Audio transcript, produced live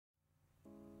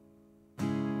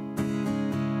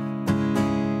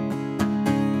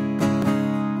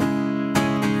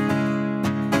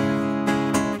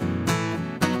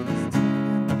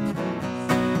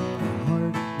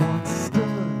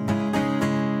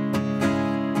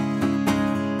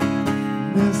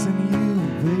missing you,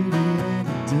 baby, and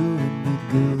you're doing me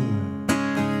good.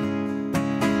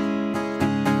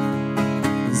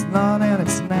 It's not and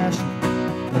it's gnashing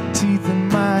the teeth in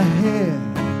my head.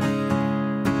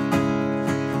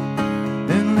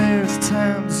 And there's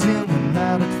times in the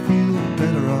night I'd feel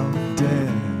better off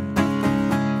dead.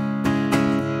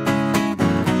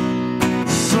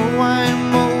 So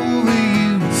I'm over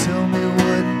you, tell me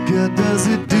what good does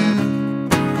it do?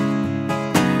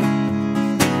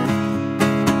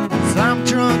 I'm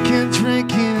drunk and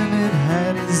drinking at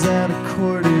Hattie's at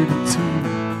 1:45.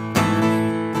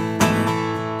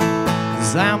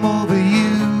 'Cause I'm over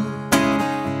you.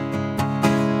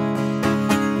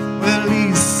 Well,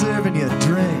 he's serving you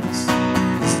drinks,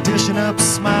 he's dishing up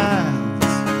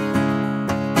smiles,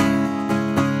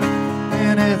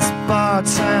 and it's bar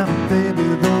time, baby,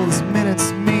 those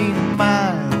minutes mean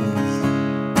miles.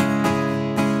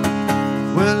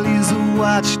 Well, he's a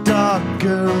watchdog,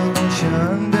 girl, don't you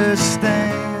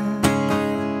understand?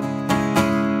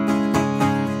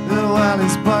 While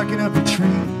he's barking up a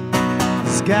tree,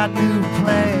 he's got new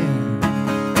plans.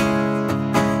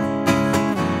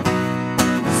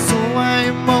 So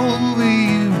I'm over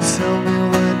you, tell me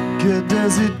what good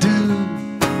does it do?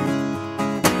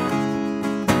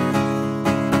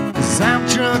 'Cause I'm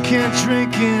drunk and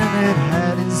drinking at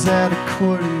Hattie's at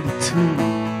 1:45.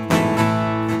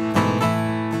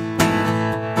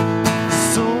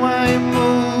 So I'm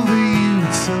over you,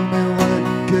 tell me what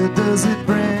good does it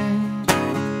bring?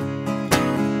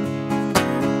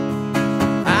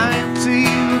 I empty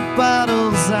the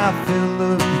bottles, I fill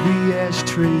up the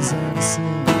ashtrays and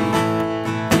sing.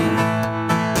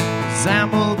 'Cause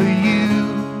I'm over you,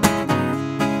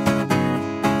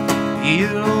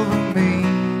 you're over me.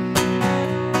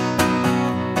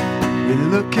 We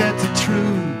look at the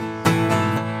truth,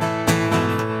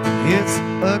 it's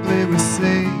ugly we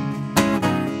see.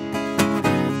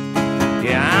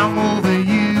 Yeah, I'm over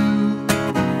you,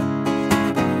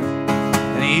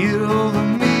 and you're over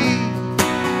me.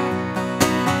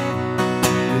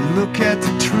 We look at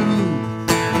the truth,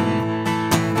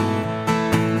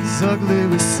 it's ugly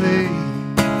we see.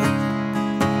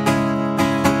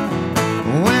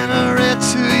 When I read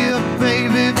to you,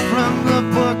 baby, from the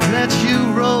book that you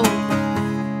wrote,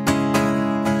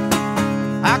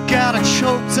 I got a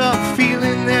choked up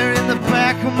feeling there in the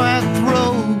back of my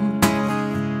throat.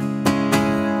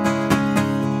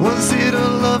 Was it a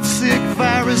lovesick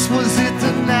virus? Was it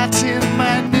the nights in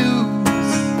my news?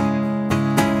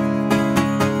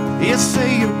 You say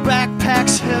your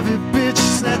backpack's heavy, bitch,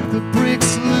 set the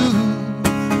bricks loose.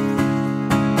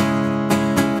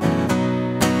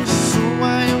 So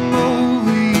I'm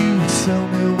over you, tell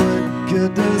me what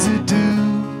good does it do?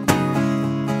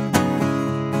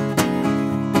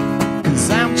 'Cause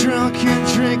I'm drunk and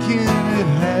drinking at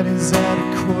Hattie's at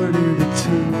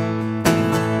 1:45.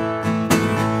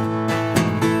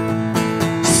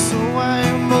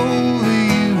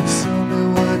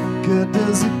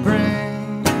 Does it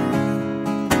bring?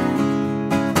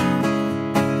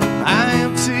 I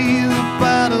empty the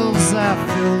bottles, I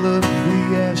fill up the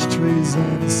ashtrays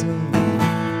and sing.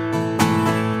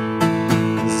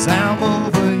 'Cause I'm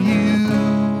over you.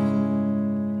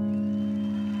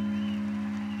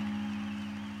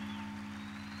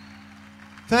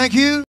 Thank you.